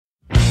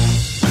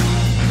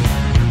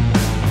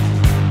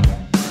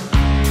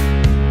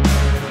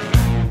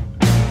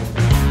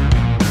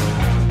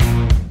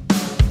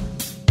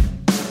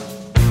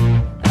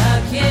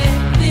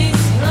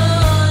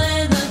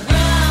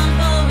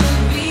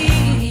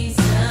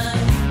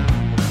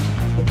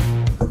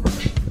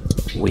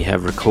we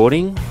have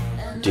recording.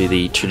 Do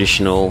the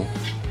traditional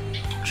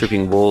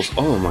tripping balls.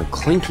 Oh, my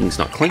clinking's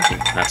not clinking.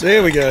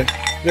 There we go.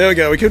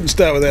 We couldn't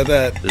start without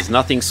that. There's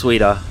nothing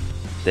sweeter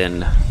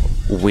than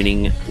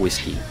winning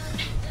whiskey.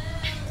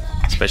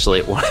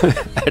 Especially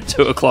at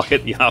 2 o'clock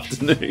in the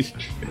afternoon.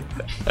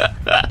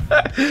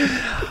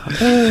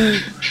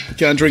 You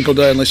can't drink all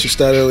day unless you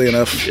start early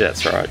enough. Yeah,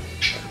 that's right.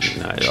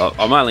 No,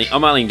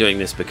 I'm only doing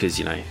this because,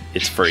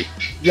 it's free.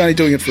 You're only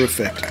doing it for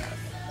effect.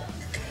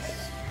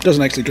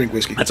 Doesn't actually drink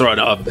whiskey. That's right.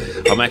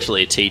 I'm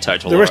actually a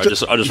teetotaler. I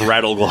just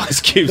rattle ice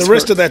cubes. The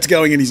rest of that's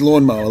going in his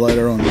lawnmower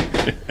later on.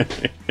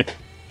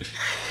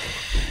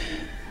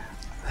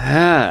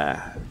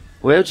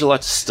 Where would you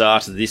like to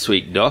start this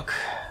week, Doc?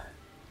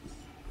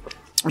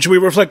 Should we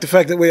reflect the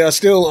fact that we are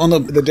still on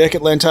the deck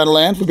at Lantana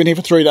Land? We've been here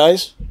for 3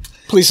 days.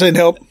 Please send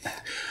help.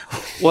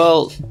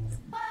 Well,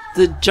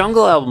 the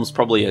Jungle album's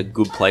probably a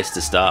good place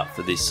to start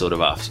for this sort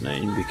of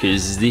afternoon,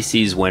 because this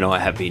is when I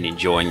have been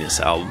enjoying this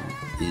album,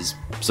 is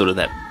sort of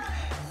that,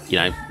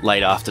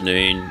 late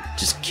afternoon,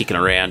 just kicking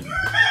around,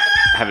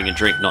 having a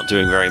drink, not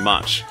doing very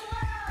much.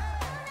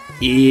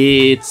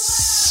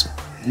 It's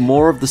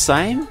more of the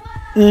same.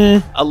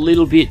 A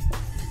little bit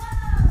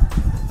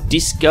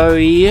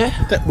disco-y.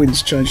 That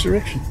wind's changed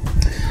direction.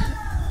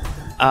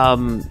 A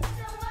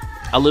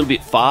little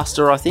bit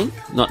faster, I think.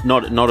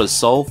 Not as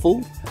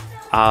soulful.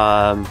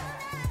 And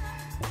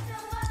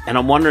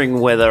I'm wondering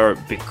whether,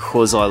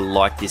 because I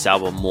like this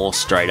album more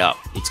straight up,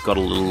 it's got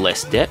a little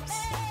less depth.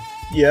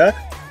 Yeah.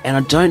 And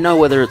I don't know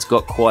whether it's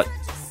got quite...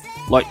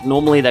 Like,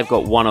 normally they've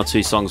got 1 or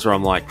 2 songs where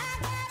I'm like,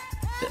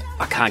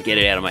 I can't get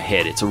it out of my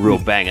head. It's a real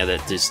banger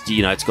that just,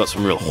 it's got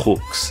some real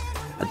hooks.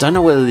 I don't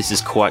know whether this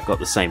has quite got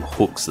the same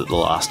hooks that the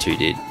last 2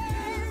 did.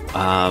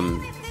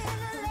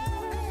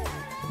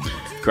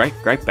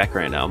 Great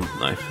background album,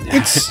 though.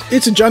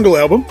 It's a Jungle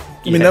album.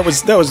 I mean,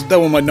 that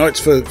were my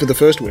notes for the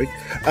first week.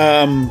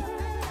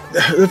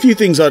 A few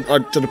things I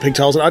sort of picked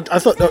holes in. I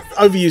thought I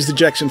overused the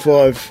Jackson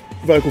 5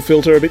 vocal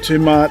filter a bit too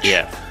much.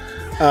 Yeah.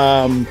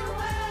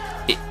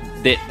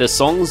 The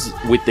songs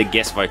with the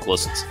guest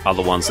vocalists are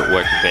the ones that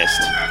work the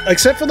best.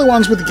 Except for the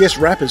ones with the guest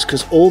rappers,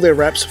 because all their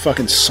raps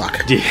fucking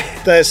suck.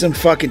 Yeah. There's some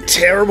fucking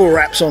terrible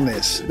raps on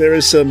this. There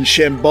is some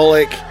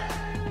shambolic,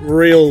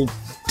 real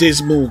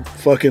dismal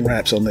fucking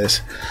raps on this.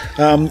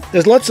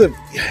 There's lots of...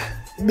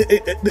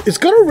 It's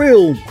got a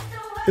real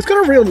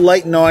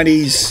late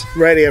 90s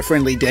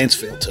radio-friendly dance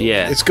feel to it.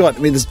 Yeah. It's got...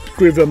 there's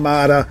Groove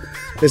Armada.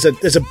 There's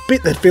a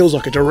bit that feels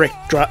like a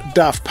direct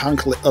Daft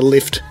Punk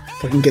lift.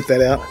 If I can get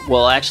that out.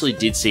 Well, I actually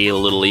did see a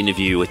little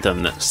interview with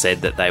them that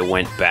said that they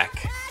went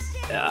back.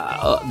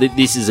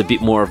 This is a bit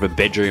more of a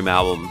bedroom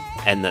album,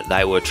 and that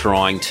they were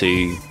trying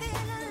to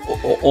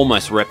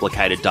almost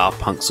replicate a Daft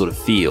Punk sort of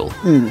feel.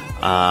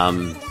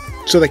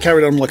 So they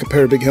carried on like a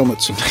pair of big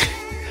helmets.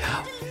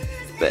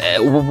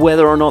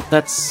 Whether or not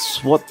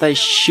that's what they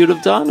should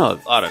have done,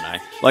 I don't know.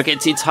 Like,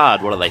 it's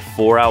hard. What are they,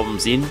 4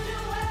 albums in?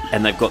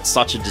 And they've got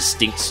such a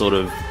distinct sort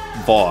of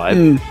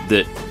vibe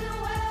that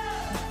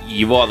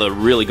you've either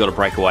really got to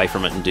break away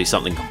from it and do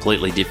something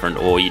completely different,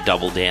 or you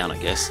double down, I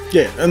guess.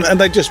 Yeah, and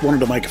they just wanted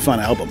to make a fun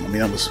album. I mean,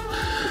 that was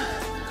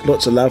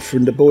lots of love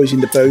from the boys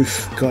in the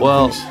booth kind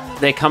of things. Well,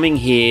 they're coming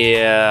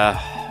here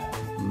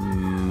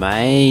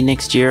May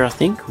next year, I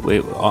think.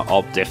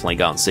 I'll definitely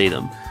go and see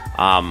them.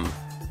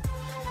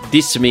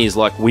 This to me is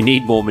like, we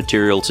need more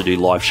material to do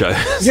live shows.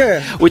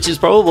 Yeah. Which is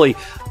probably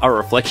a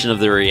reflection of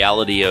the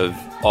reality of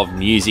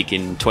music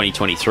in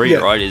 2023,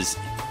 right? Is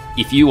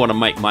if you want to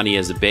make money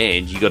as a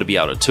band, you got to be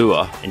able to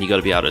tour, and you got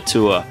to be able to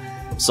tour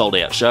sold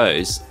out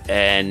shows,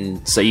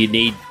 and so you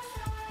need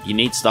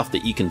stuff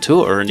that you can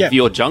tour. And if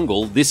you're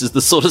Jungle, this is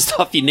the sort of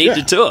stuff you need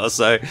to tour.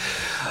 So,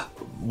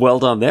 well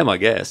done them, I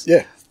guess.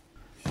 Yeah.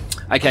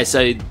 Okay,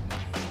 so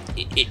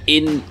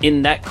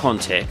in that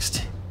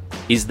context,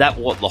 is that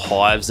what the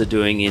Hives are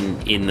doing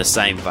in the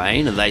same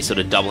vein? Are they sort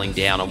of doubling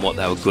down on what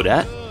they were good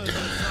at?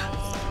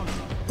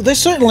 They're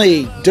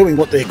certainly doing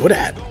what they're good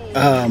at.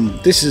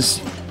 This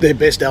is their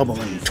best album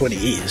in 20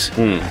 years.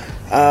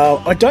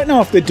 I don't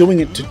know if they're doing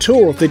it to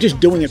tour, or if they're just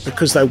doing it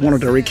because they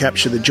wanted to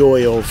recapture the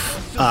joy of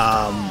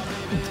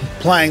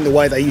playing the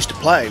way they used to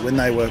play when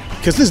they were...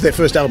 Because this is their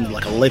first album in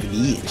like 11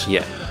 years.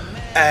 Yeah.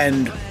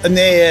 And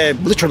they're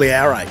literally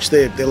our age.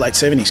 They're late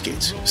 70s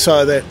kids.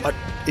 So that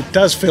it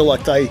does feel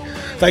like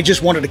they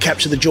just wanted to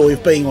capture the joy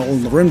of being all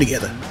in the room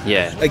together.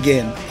 Yeah.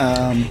 Again.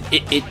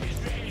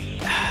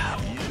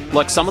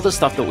 Like some of the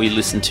stuff that we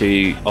listen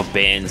to of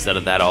bands that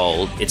are that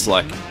old, it's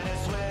like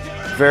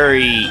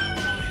very,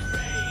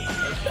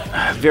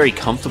 very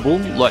comfortable.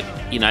 Like,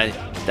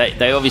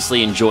 they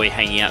obviously enjoy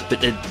hanging out,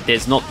 but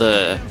there's not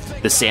the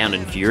sound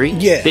and fury.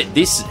 Yeah.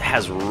 This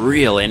has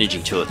real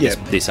energy to it,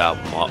 this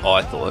album,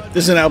 I thought.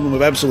 This is an album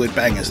of absolute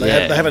bangers. They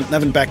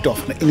haven't backed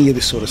off any of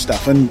this sort of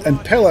stuff. And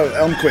Pello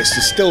Elmquist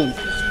is still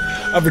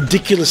a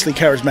ridiculously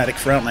charismatic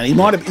frontman. He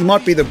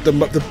might be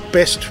the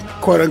best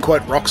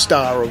quote-unquote rock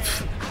star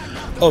of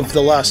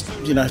the last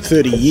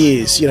 30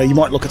 years. You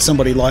might look at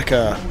somebody like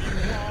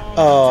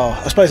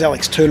I suppose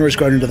Alex Turner has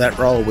grown into that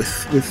role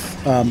with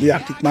the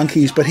Arctic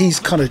Monkeys, but he's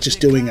kind of just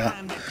doing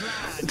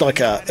like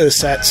a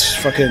Ersatz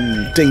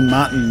fucking Dean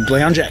Martin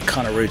lounge act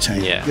kind of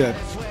routine. Yeah. You know?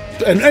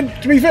 And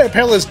to be fair,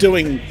 Pella's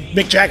doing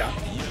Mick Jagger,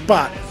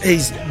 but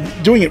he's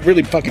doing it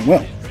really fucking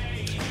well.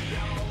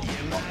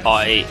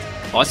 I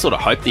sort of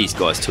hope these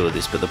guys tour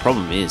this, but the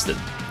problem is that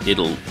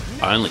it'll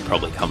only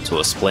probably come to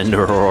a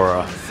Splendor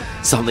or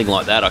something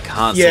like that. I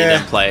can't see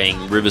them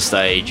playing River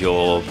Stage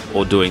or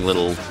doing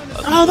little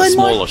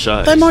smaller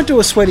shows. They might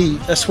do a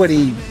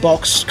sweaty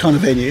box kind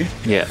of venue.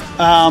 Yeah.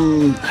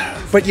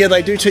 But yeah,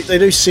 they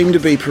do seem to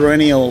be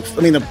perennial.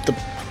 I mean, the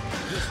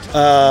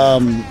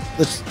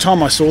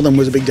time I saw them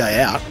was a big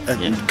day out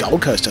at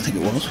Gold Coast, I think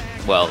it was.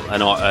 Well,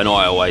 and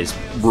I always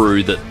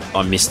rue that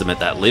I missed them at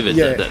that Livid,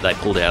 that they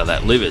pulled out of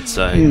that Livid.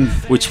 So,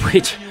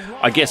 which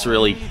I guess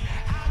really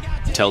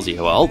tells you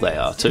how old they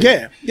are too.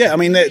 Yeah. I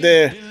mean,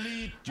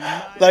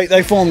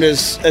 they formed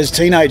as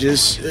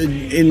teenagers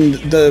in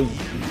the.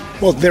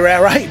 Well, they're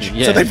our age,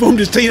 so they formed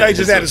as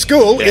teenagers out of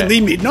school in the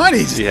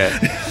mid-90s. Yeah.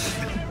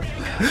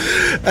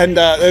 And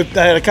they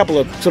had a couple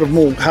of sort of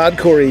more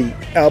hardcore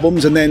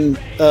albums, and then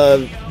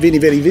Vini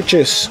Vidi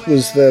Vicious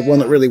was the one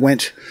that really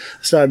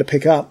started to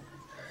pick up.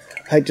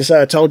 Hate to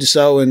Say I Told You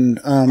So, and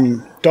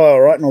Die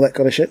Alright and all that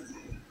kind of shit.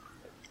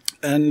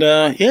 And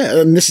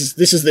and this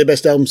is their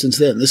best album since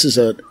then. This is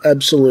an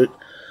absolute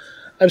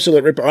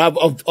ripper.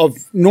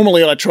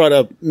 Normally I try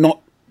to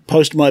not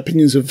post my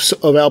opinions of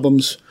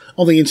albums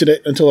on the internet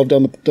until I've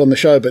done the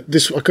show, but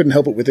I couldn't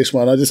help it with this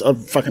one. I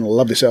fucking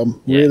love this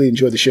album. Really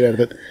enjoyed the shit out of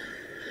it.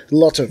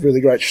 Lots of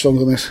really great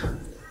songs on this,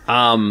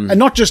 and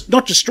not just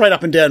straight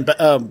up and down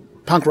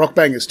punk rock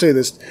bangers too.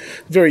 There's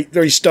very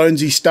very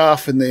Stonesy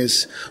stuff, and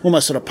there's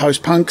almost sort of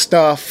post punk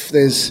stuff.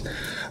 There's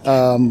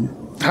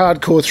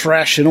hardcore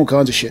thrash and all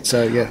kinds of shit.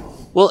 So yeah.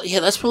 Well, yeah,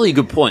 that's probably a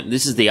good point.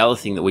 This is the other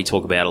thing that we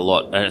talk about a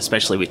lot, and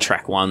especially with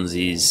track ones,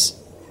 is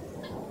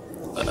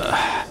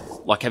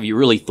like, have you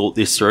really thought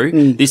this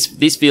through?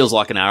 This feels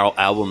like an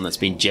album that's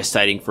been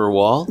gestating for a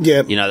while.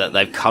 Yeah. You know, that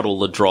they've cut all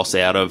the dross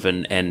out of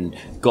and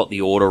got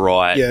the order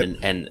right. Yeah.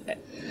 And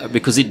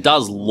because it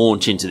does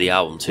launch into the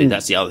album too.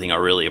 That's the other thing I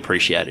really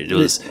appreciated.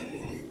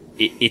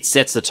 It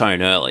sets the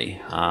tone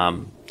early. I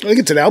think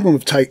it's an album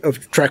of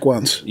track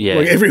ones. Yeah.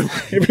 Like every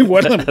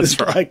one of them is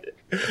right.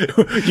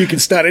 You can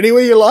start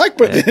anywhere you like,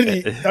 but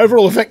the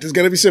overall effect is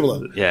going to be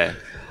similar. Yeah.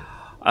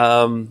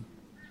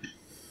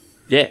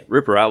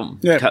 Ripper album.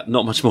 Yeah.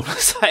 Not much more to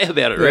say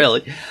about it,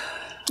 really.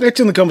 It's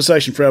in the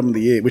conversation for album of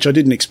the year, which I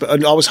didn't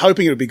expect. I was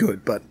hoping it would be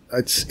good, but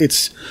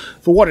it's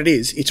for what it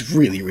is. It's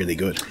really, really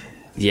good.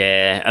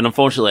 Yeah, and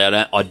unfortunately,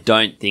 I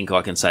don't think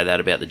I can say that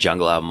about the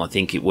Jungle album. I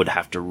think it would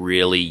have to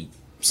really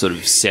sort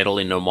of settle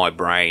into my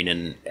brain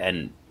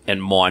and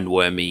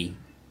mindworm me.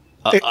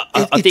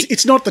 I think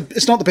it's not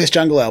the best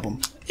Jungle album.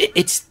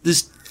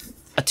 There's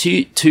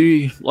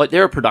two like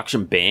they're a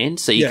production band,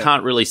 so you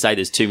can't really say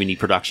there's too many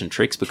production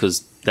tricks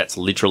because that's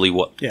literally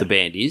what the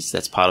band is.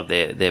 That's part of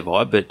their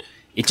vibe, but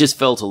it just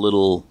felt a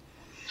little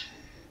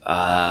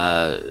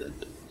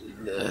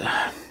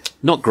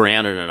not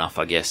grounded enough,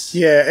 I guess.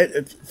 Yeah,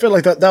 it felt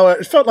like that.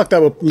 It felt like they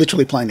were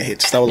literally playing the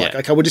hits. They were like,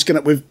 okay,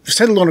 we've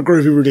settled on a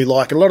groove we really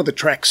like. A lot of the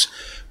tracks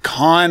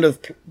kind of,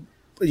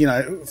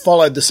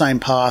 followed the same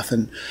path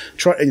and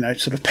sort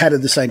of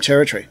padded the same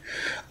territory,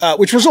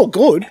 which was all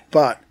good,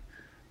 but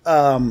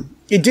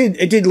it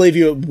did leave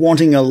you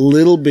wanting a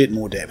little bit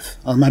more depth,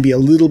 or maybe a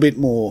little bit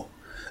more.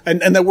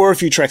 And there were a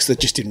few tracks that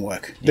just didn't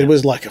work. Yeah. There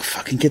was like,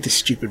 fucking get this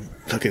stupid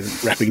fucking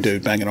rapping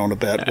dude banging on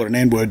about what an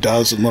N-word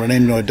does and what an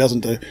N-word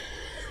doesn't do.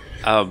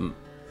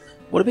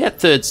 What about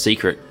Third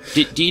Secret?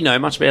 Do you know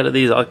much about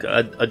these? I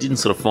didn't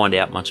sort of find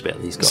out much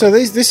about these guys. So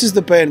this is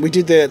the band. We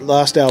did their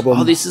last album.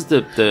 Oh, this is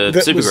the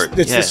supergroup.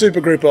 It's the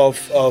supergroup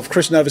of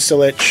Chris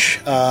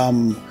Novoselic,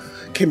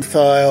 Kim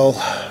Thale,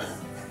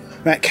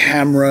 Matt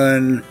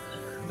Cameron,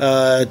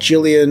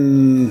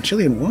 Gillian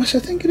Weiss, I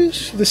think it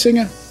is, the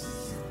singer.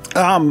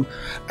 And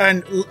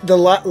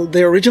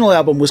the original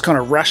album was kind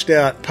of rushed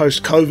out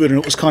post-COVID, and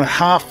it was kind of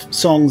half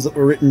songs that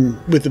were written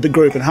with the big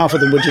group, and half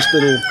of them were just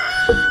little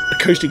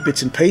acoustic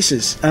bits and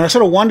pieces. And I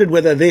sort of wondered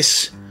whether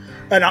this,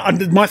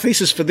 and my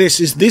thesis for this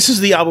is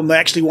the album they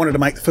actually wanted to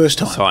make the first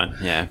time.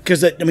 Yeah.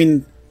 Because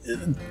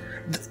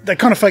they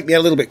kind of faked me out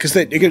a little bit because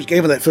they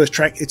gave it that first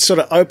track. It sort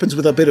of opens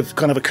with a bit of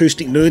kind of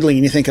acoustic noodling,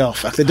 and you think, oh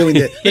fuck, they're trying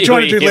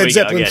to do Led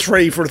Zeppelin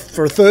 3 for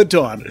a third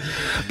time.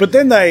 But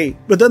then they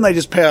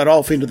just powered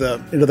off into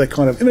the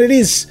kind of. I mean, it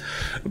is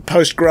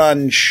post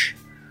grunge.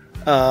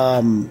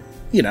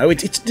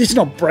 It's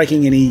not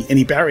breaking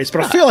any barriers,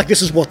 but I feel like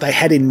this is what they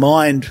had in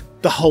mind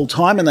the whole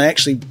time, and they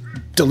actually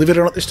delivered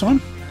on it this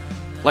time.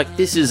 Like,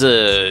 this is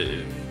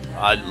and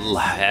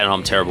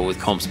I'm terrible with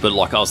comps, but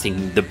like I was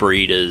thinking The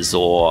Breeders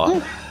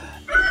or.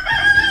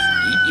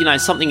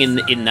 Something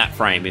in that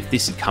frame. If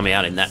this had come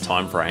out in that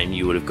time frame,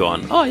 you would have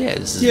gone, "Oh yeah,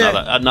 this is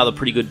another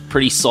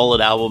pretty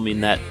solid album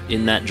in that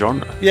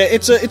genre." Yeah,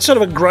 it's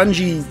sort of a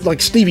grungy, like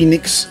Stevie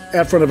Nicks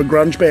out front of a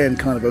grunge band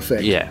kind of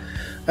effect. Yeah,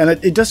 and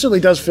it certainly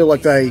does feel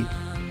like it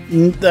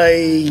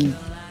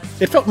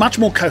felt much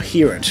more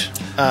coherent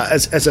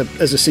as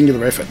a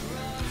singular effort.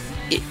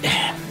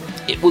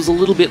 It was a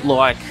little bit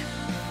like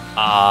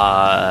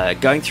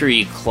going through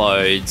your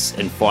clothes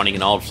and finding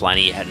an old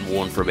flanny you hadn't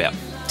worn for about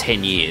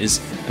 10 years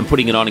and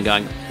putting it on and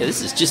going, yeah,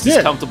 this is just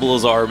as comfortable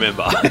as I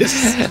remember.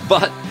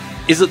 But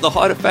is it the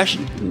height of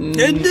fashion?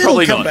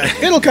 Probably come not.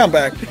 Back. It'll come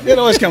back. It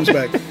always comes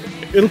back.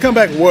 It'll come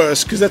back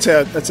worse because that's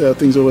how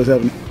things always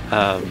happen.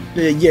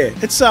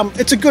 It's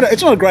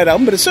not a great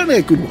album, but it's certainly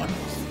a good one.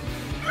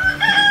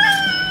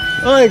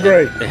 I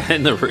agree.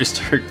 And the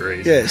rooster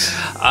agrees. Yes.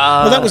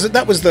 Well,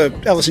 that was the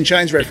Alice in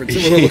Chains reference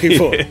that we were looking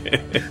for.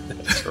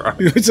 That's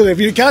right. So if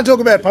you can't talk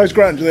about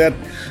post-grunge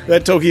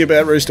without talking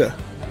about Rooster.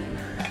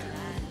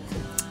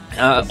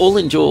 All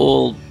in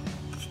all,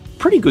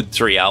 pretty good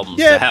 3 albums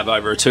to have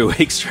over a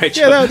 2-week stretch.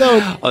 Yeah,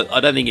 I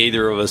don't think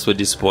either of us were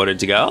disappointed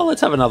to go,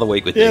 let's have another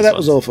week with these. Yeah, that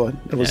was all fine.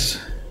 That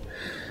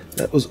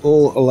was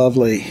all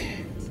lovely.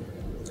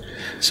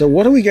 So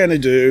what are we going to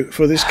do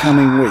for this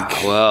coming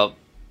week? Well,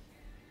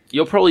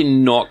 you're probably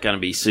not going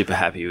to be super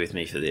happy with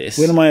me for this.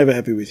 When am I ever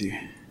happy with you?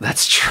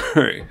 That's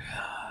true.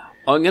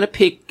 I'm going to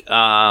pick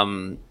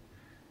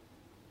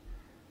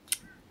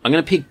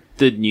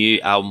the new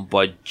album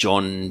by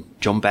John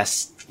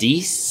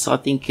Baptiste, I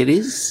think it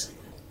is.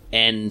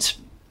 And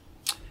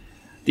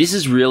this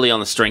is really on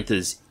the strength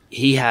of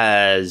he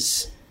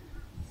has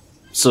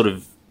sort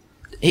of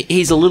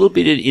he's a little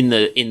bit in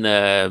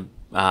the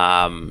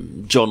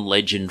John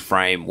Legend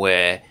frame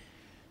where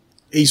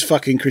he's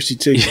fucking Chrissy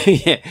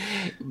Teigen. Yeah,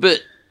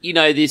 but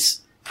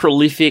this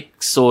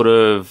prolific sort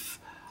of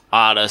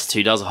artist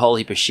who does a whole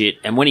heap of shit,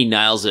 and when he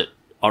nails it,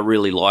 I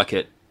really like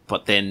it.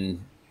 But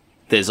then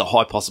there's a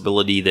high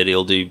possibility that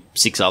he'll do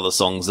 6 other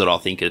songs that I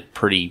think are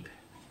pretty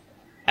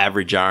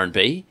average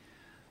R&B.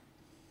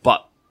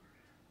 But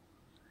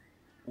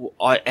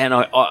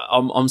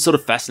I'm sort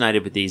of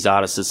fascinated with these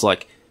artists. It's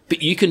like,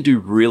 but you can do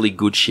really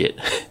good shit.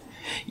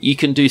 You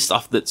can do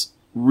stuff that's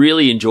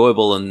really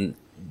enjoyable and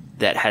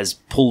that has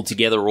pulled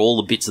together all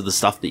the bits of the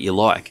stuff that you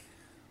like.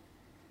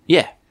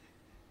 Yeah.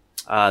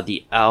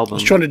 The album... I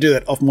was trying to do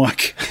that off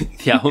mic.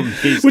 The album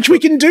is... Which we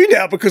can do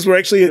now because we're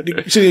actually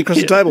sitting across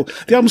the table.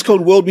 The album's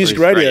called World Music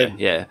Radio.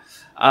 Yeah.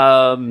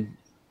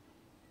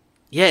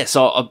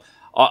 So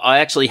I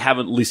actually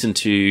haven't listened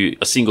to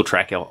a single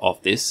track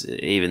off this,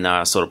 even though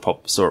I saw it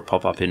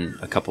pop up in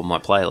a couple of my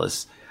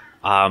playlists.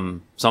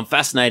 So I'm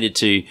fascinated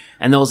to...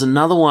 And there was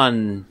another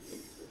one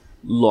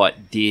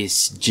like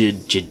this,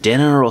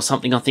 Jadena or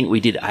something I think we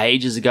did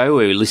ages ago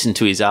where we listened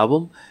to his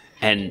album,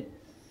 and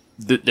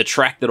the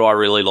track that I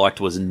really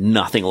liked was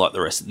nothing like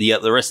the rest. The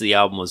rest of the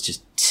album was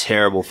just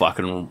terrible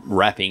fucking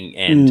rapping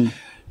and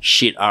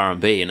shit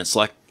R&B, and it's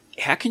like,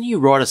 how can you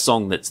write a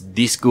song that's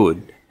this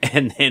good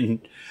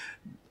and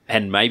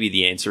maybe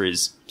the answer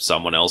is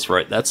someone else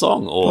wrote that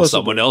song or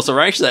someone else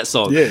arranged that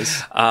song.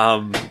 Yes.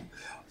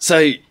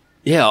 So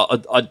yeah,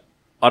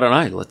 I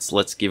don't know.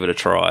 Let's give it a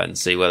try and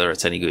see whether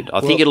it's any good.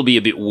 I think it'll be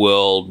a bit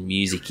world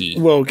music-y.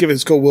 Well, given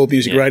it's called World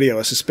Music Radio,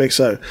 I suspect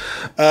so.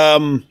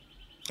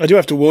 I do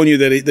have to warn you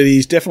that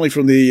he's definitely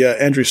from the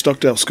Andrew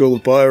Stockdale School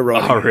of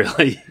Bio-writing. Oh,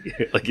 really?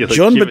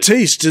 John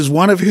Baptiste is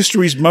one of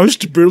history's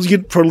most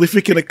brilliant,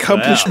 prolific and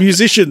accomplished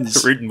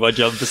musicians. Written by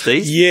John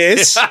Baptiste?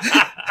 Yes.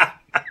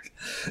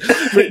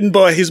 Written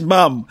by his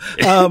mum.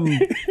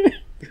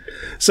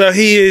 So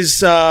he is.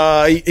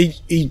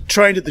 He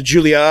trained at the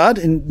Juilliard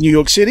in New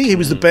York City. He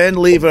was the band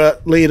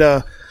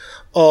leader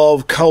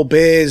of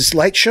Colbert's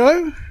Late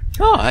Show.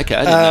 Oh, okay.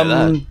 I didn't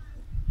know that.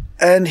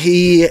 And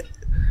he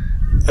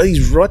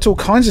writes all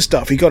kinds of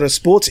stuff. He got a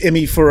sports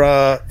Emmy for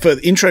the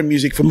intro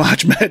music for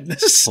March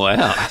Madness.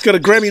 Wow. He's got a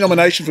Grammy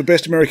nomination for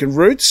Best American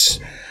Roots.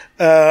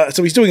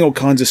 So he's doing all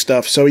kinds of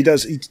stuff. So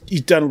he's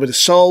done a bit of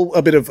soul,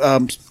 a bit of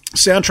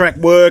soundtrack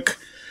work.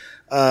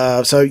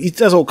 So he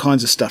does all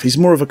kinds of stuff. He's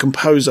more of a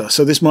composer,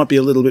 so this might be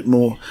a little bit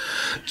more.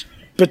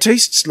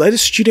 Baptiste's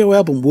latest studio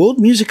album, World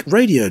Music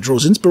Radio,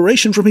 draws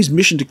inspiration from his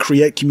mission to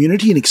create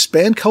community and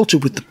expand culture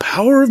with the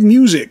power of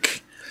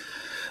music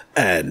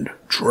and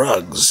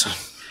drugs.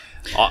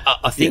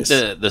 I think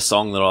the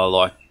song that I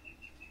like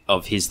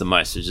of his the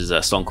most is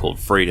a song called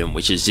Freedom,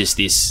 which is just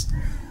this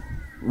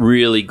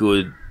really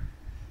good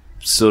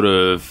sort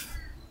of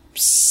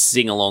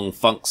sing-along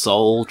funk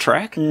soul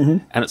track.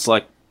 Mm-hmm. And it's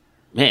like,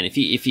 man, if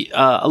you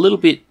a little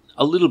bit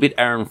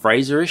Aaron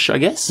Fraser-ish, I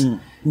guess.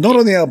 Not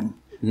on the album.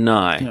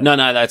 No,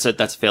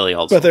 that's fairly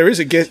old. But there is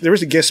a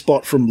guest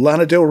spot from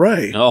Lana Del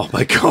Rey. Oh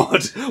my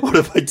God, what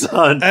have I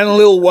done? And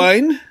Lil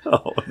Wayne.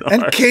 Oh no.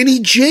 And Kenny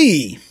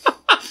G.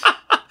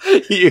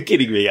 You're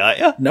kidding me, aren't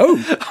you?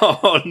 No.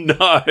 Oh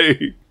no.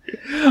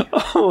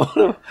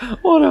 Oh,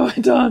 what have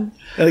I done?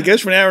 And it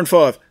goes for an hour and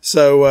 5.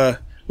 So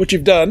what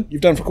you've done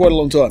for quite a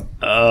long time.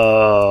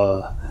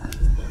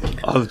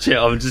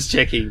 I'm just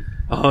checking.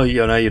 Oh,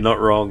 no, you're not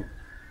wrong.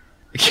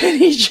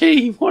 Kenny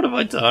G, what have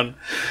I done?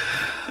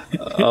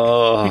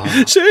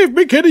 Oh. Save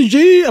me, Kenny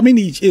G. I mean,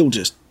 he'll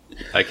just...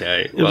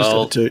 Okay, he'll just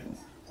have a toot.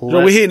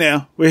 Well, we're here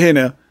now.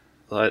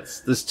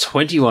 There's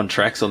 21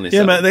 tracks on this.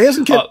 Yeah, man, he's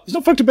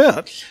not fucked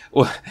about.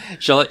 Well,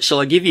 shall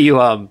I give you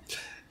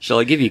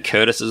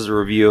Curtis's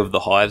review of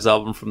the Hives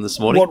album from this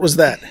morning? What was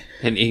that?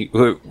 And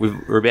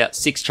we're about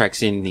 6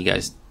 tracks in, and he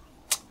goes,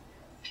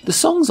 The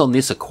songs on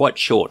this are quite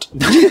short.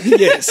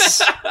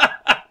 Yes.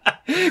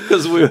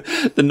 Because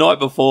the night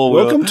before...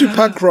 Welcome to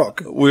punk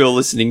rock. We were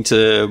listening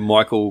to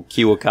Michael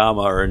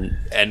Kiwakama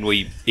and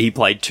he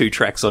played 2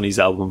 tracks on his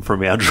album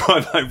from our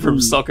drive home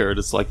from soccer, and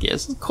it's like,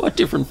 yes, it's quite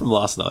different from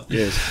last night.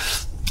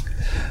 Yes.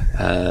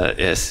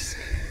 Yes.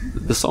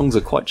 The songs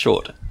are quite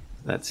short.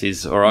 That's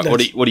his. All right,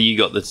 what do you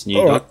got that's new?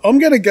 All right, I'm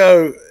going to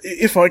go,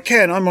 if I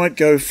can, I might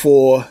go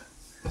for...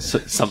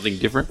 something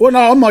different? Well,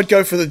 no, I might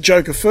go for the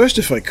Joker first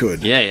if I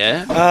could.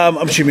 Yeah. I'm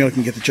assuming I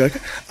can get the Joker.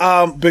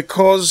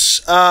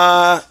 Because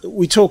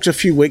we talked a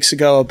few weeks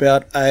ago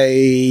about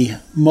a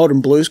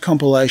modern blues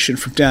compilation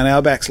from Down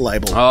Our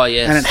label. Oh,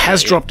 yes. And it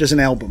has dropped as an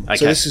album. Okay.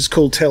 So this is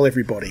called Tell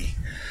Everybody.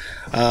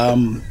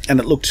 And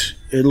it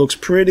looks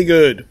pretty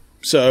good.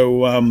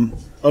 So I'm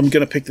going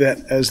to pick that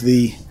as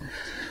the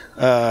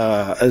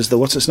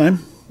what's its name?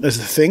 As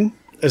the thing?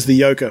 As the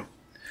Joker.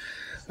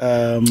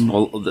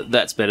 Well,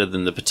 that's better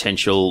than the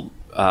potential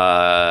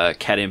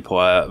Cat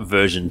Empire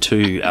version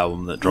 2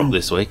 album that dropped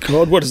this week.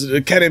 God, what is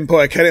it? Cat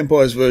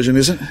Empire's version,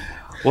 is it?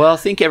 Well, I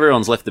think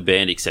everyone's left the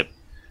band except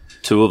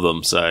 2 of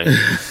them, so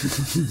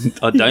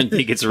I don't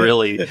think it's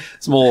really...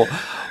 It's more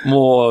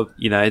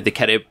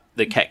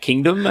the Cat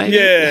Kingdom, maybe?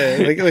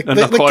 Yeah.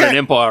 Not quite an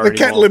empire anymore. The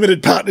Cat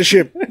Limited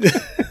Partnership.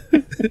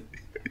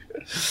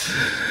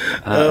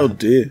 Oh,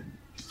 dear.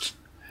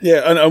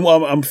 Yeah, and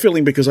I'm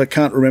feeling because I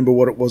can't remember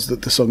what it was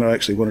that the song I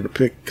actually wanted to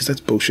pick, because that's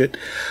bullshit.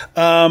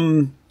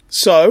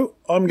 So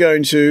I'm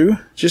going to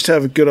just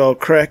have a good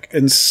old crack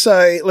and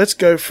say, let's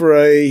go for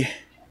I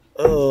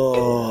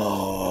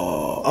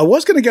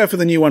was going to go for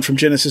the new one from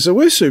Genesis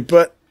Owusu,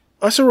 but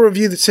I saw a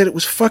review that said it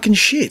was fucking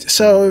shit.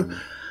 So,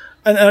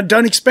 and I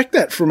don't expect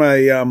that from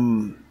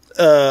a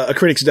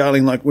critic's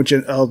darling like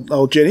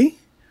old Jenny.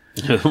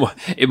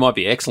 It might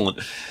be excellent.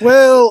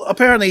 Well,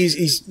 apparently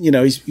he's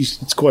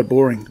it's quite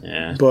boring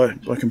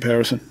by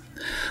comparison.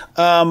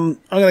 I'm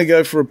going to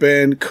go for a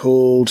band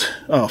called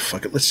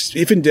fuck it. Let's,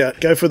 if in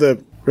doubt, go for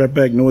the Rat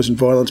Bag Noise and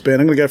Violence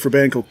band. I'm going to go for a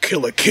band called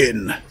Killer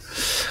Kin,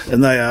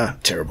 and they are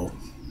terrible.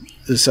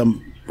 There's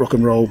some rock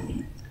and roll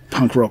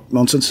punk rock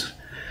nonsense,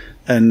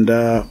 and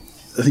I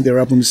think their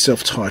album is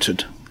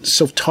self-titled.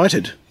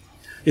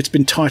 It's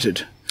been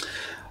titled.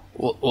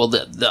 Well,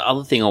 the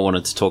other thing I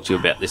wanted to talk to you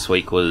about this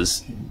week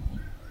was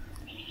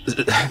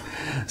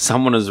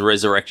someone is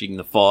resurrecting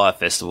the Fire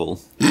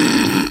Festival.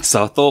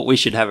 So I thought we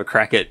should have a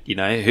crack at,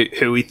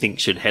 who we think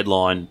should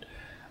headline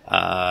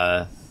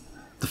the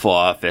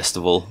Fire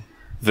Festival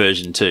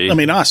version 2. I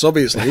mean, us,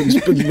 obviously.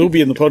 We'll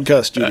be in the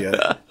podcast studio.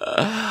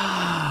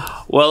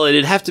 Well,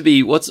 it'd have to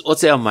be,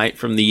 what's our mate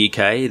from the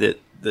UK that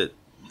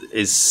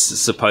is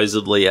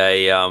supposedly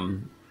a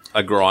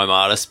grime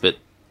artist, but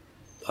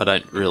I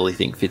don't really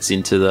think fits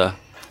into the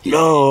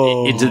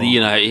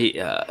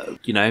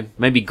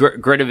maybe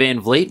Greta Van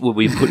Vliet. Would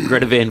we put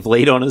Greta Van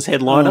Vliet on as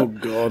headliner? Oh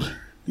God,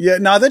 yeah,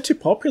 no, they're too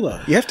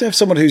popular. You have to have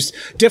someone who's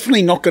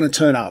definitely not going to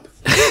turn up.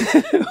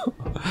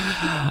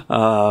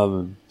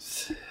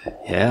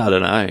 Yeah, I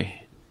don't know.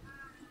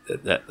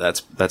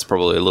 That's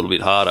probably a little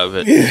bit harder,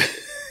 but yeah.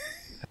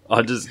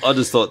 I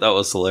just thought that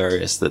was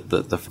hilarious that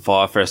the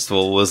Fire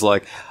Festival was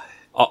like.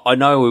 I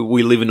know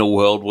we live in a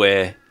world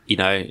where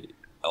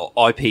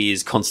IP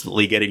is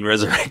constantly getting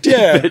resurrected.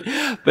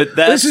 Yeah, but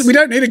that's... we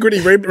don't need a gritty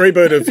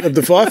reboot of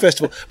the Fire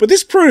Festival. But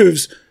this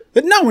proves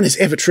that no one is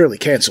ever truly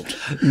cancelled.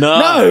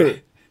 No,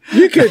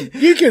 you can.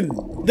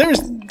 There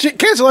is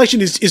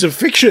cancellation is a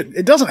fiction.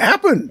 It doesn't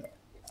happen.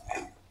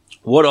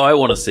 What I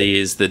want to see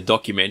is the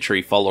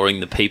documentary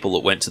following the people that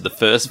went to the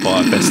first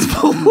Fire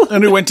Festival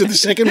and who went to the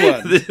second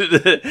one.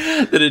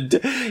 that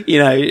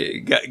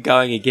are,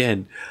 going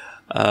again.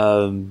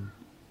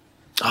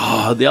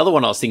 The other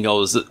one I was thinking of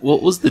was,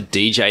 what was the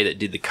DJ that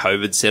did the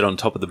COVID set on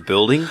top of the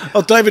building?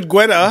 Oh, David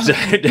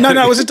Guetta.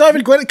 No, was it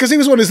David Guetta? Because he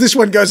was one as this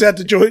one goes out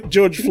to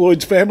George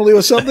Floyd's family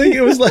or something.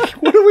 It was like,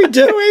 what are we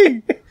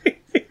doing?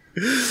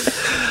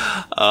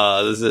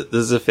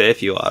 There's a fair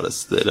few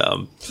artists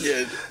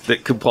that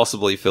could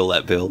possibly fill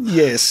that bill.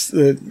 Yes,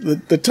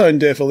 the tone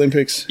deaf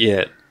Olympics.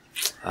 Yeah.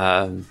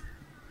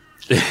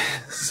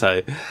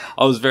 So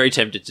I was very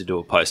tempted to do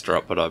a poster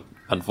up, but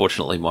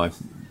unfortunately my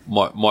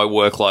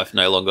work life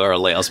no longer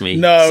allows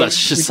me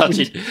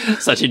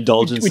such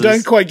indulgences. We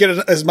don't quite get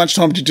as much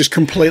time to just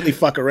completely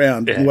fuck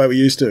around the way we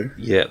used to.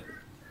 Yeah.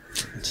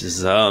 Which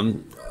is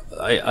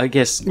I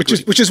guess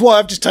which is why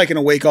I've just taken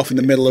a week off in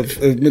the middle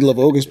of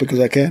August because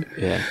I can.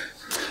 Yeah.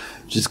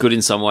 Which is good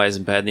in some ways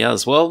and bad in the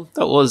others. Well,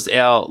 that was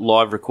our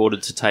live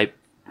recorded to tape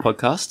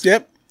podcast.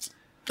 Yep.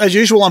 As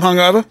usual, I'm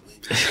hungover.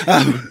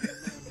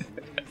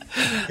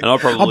 And I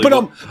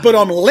probably but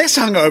I'm less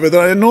hungover than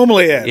I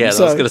normally am. Yeah, I was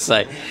going to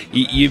say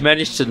you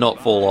managed to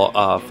not fall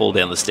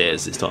down the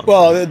stairs this time.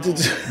 Well,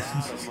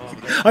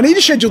 I need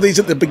to schedule these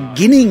at the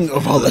beginning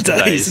of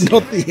holidays,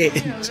 not the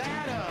end.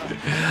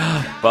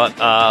 But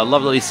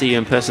lovely to see you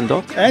in person,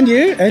 Doc. And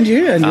you, and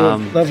your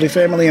lovely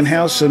family and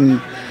house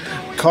and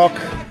cock.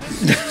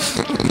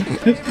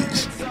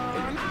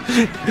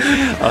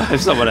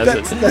 If someone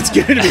hasn't, that's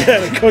going to be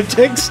out of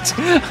context.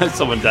 if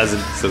someone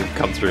doesn't sort of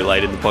come through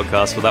late in the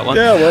podcast for that one.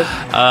 Yeah,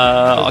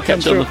 well, I'll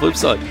catch you on the flip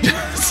side.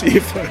 See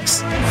you,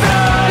 folks.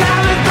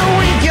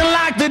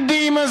 Like the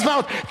demon's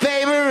most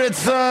favorite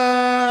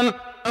son.